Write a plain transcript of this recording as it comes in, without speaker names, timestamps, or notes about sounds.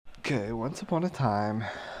Okay, once upon a time,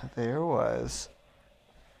 there was.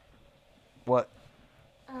 What?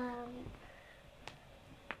 Um,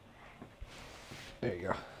 There you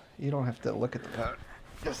go. You don't have to look at the phone.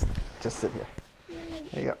 Just sit here.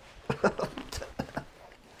 There you go.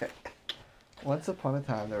 Okay. Once upon a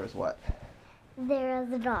time, there was what? there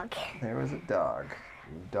is a dog. There was a dog.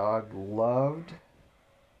 The dog loved.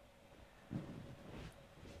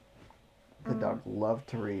 The dog loved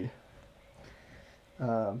to read.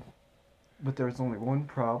 But there was only one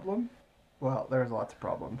problem. Well, there was lots of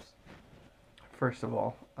problems. First of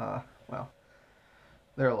all,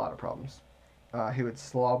 there are a lot of problems. He would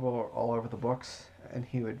slobber all over the books, and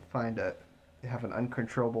he would have an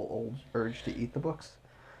uncontrollable old urge to eat the books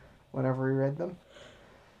whenever he read them.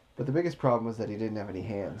 But the biggest problem was that he didn't have any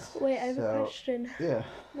hands. Wait, I have a question. Yeah.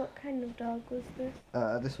 What kind of dog was this?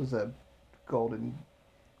 This was a golden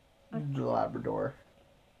Labrador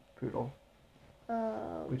poodle,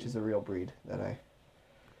 which is a real breed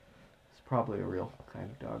it's probably a real kind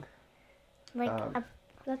of dog. Like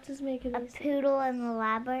That does make it a poodle and a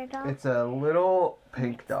Labrador. It's a little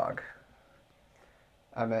pink dog.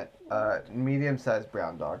 I meant medium-sized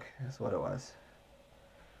brown dog is what it was.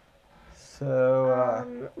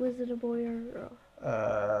 So, was it a boy or a girl?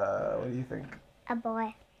 what do you think? A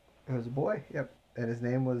boy. It was a boy, yep. And his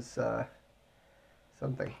name was,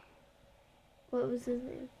 something. What was his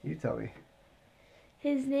name? You tell me.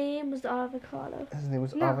 His name was Avocado. His name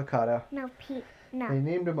was No. Avocado. No, Pete. No. They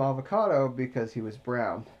named him Avocado because he was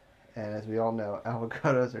brown. And as we all know,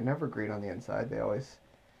 avocados are never green on the inside. They always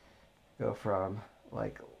go from,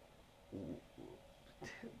 like,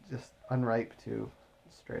 just unripe to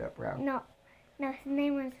straight up brown. No, his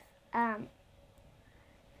name was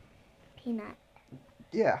Peanut.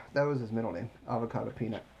 Yeah, that was his middle name, Avocado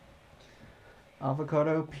Peanut.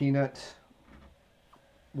 Avocado Peanut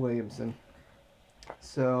Williamson.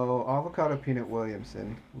 So, Avocado Peanut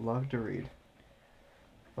Williamson loved to read.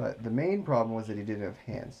 But the main problem was that he didn't have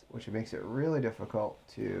hands, which makes it really difficult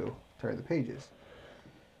to turn the pages.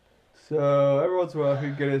 So, every once in a while,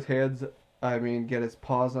 he'd get his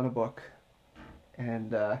paws on a book.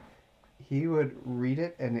 And he would read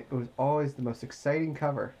it, and it was always the most exciting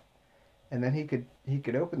cover. And then he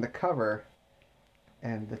could open the cover,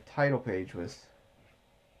 and the title page was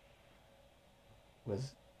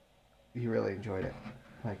he really enjoyed it,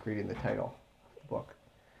 like reading the title of the book.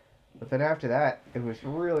 But then after that, it was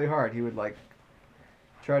really hard. He would like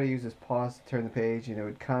try to use his paws to turn the page, and it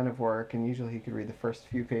would kind of work. And usually he could read the first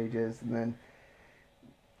few pages, and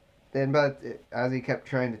as he kept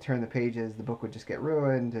trying to turn the pages, the book would just get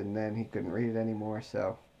ruined, and then he couldn't read it anymore.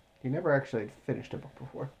 So he never actually had finished a book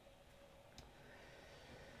before.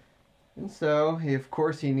 And so he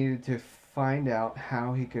needed to find out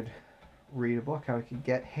how he could read a book, how he could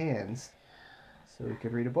get hands so he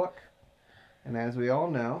could read a book. And as we all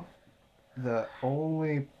know, the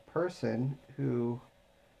only person who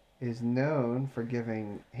is known for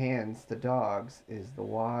giving hands to dogs is the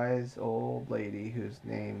wise old lady whose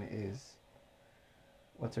name is...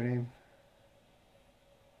 What's her name?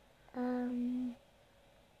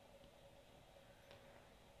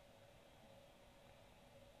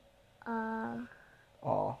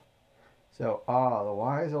 Aw. So, the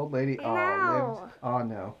wise old lady lived...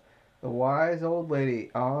 no. The wise old lady,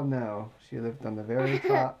 she lived on the very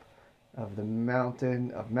top of the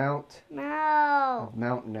mountain of Mount... No. Of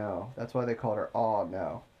Mount No. That's why they called her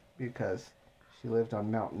No, because she lived on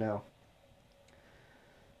Mount No.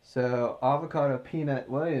 So, Avocado Peanut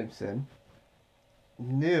Williamson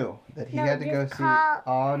knew that he had to go see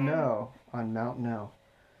No on Mount No.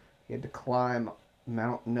 He had to climb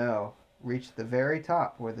Mount No, reach the very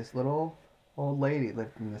top where this little old lady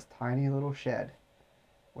lived in this tiny little shed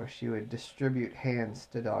where she would distribute hands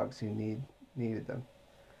to dogs who needed them.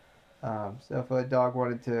 So if a dog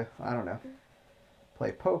wanted to, I don't know,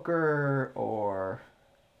 play poker or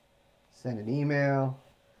send an email,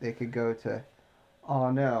 they could go to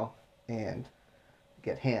No and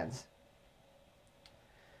get hands.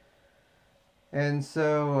 And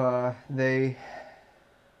so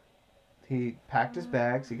he packed his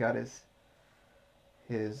bags. He got his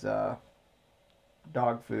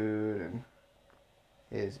dog food and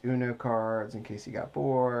his Uno cards in case he got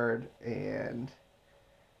bored, and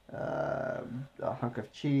a hunk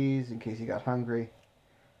of cheese in case he got hungry.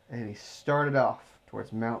 And he started off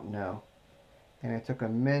towards Mount No. And it took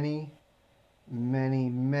him many, many,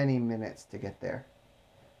 many minutes to get there.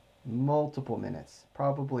 Multiple minutes,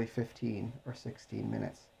 probably 15 or 16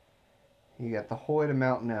 minutes. He got the whole way to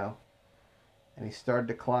Mount No. And he started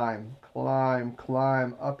to climb.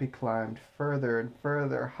 Up he climbed further and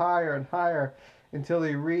further, higher and higher, until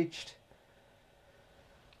he reached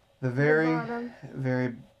The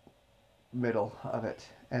very middle of it.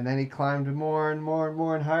 And then he climbed more and more and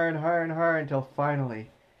more and higher and higher and higher until finally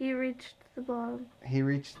he reached the bottom. he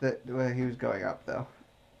reached the. Well, he was going up though.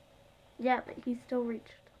 Yeah, but he still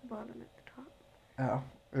reached the bottom at the top. Oh,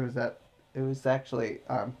 it was actually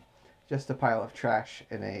just a pile of trash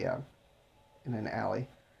in in an alley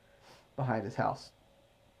behind his house.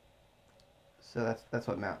 So that's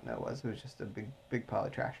what Mount No was. It was just a big pile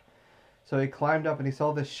of trash. So he climbed up and he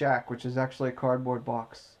saw this shack, which is actually a cardboard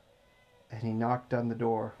box. And he knocked on the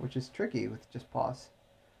door, which is tricky with just paws.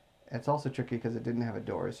 It's also tricky because it didn't have a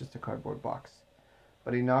door. It's just a cardboard box.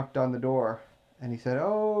 But he knocked on the door and he said,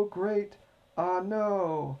 "Oh, great. Ah,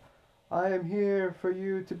 no. I am here for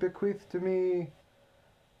you to bequeath to me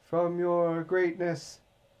from your greatness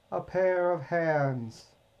a pair of hands."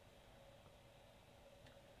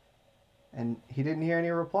 And he didn't hear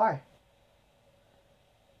any reply.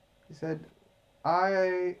 He said,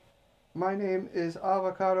 My name is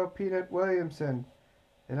Avocado Peanut Williamson,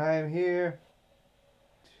 and I am here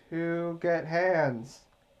to get hands."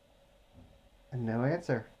 And no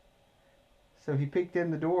answer. So he peeked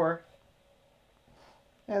in the door,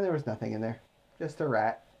 and there was nothing in there, just a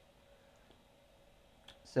rat.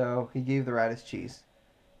 So he gave the rat his cheese,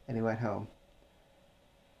 and he went home.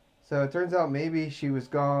 So it turns out maybe she was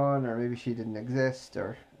gone, or maybe she didn't exist,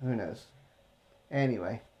 or who knows.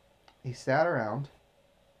 Anyway, he sat around,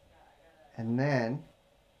 and then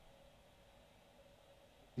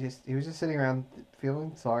he was just sitting around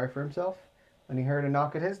feeling sorry for himself when he heard a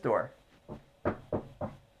knock at his door.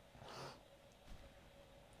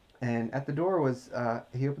 And at the door was,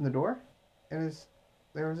 he opened the door, and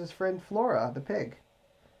there was his friend Flora, the pig.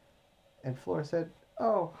 And Flora said,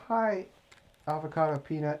 "Oh, hi, Avocado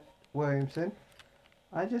Peanut Williamson.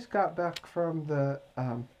 I just got back from the,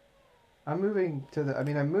 I'm moving to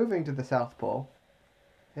the South Pole.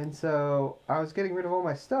 And so I was getting rid of all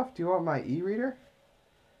my stuff. Do you want my e-reader?"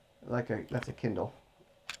 That's a Kindle.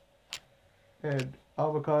 And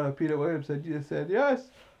Avocado Peanut Williamson just said,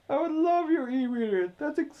 "Yes, I would love your e-reader.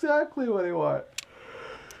 That's exactly what I want."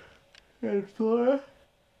 And Flora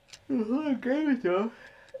gave it to him.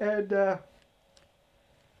 And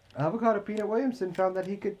Avocado Peanut Williamson found that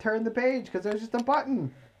he could turn the page because there's just a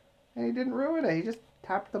button. And he didn't ruin it. He just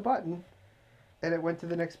tapped the button and it went to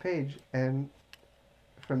the next page. And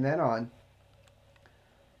from then on,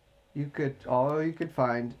 all you could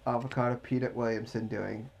find Avocado Peanut Williamson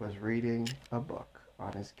doing was reading a book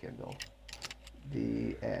on his Kindle.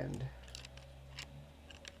 The end.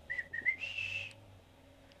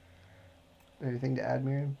 Anything to add,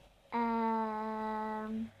 Miriam?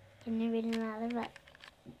 Can you read another book?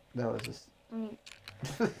 That was just.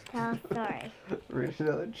 Tell a story. Read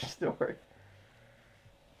another story.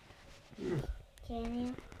 Can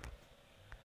you?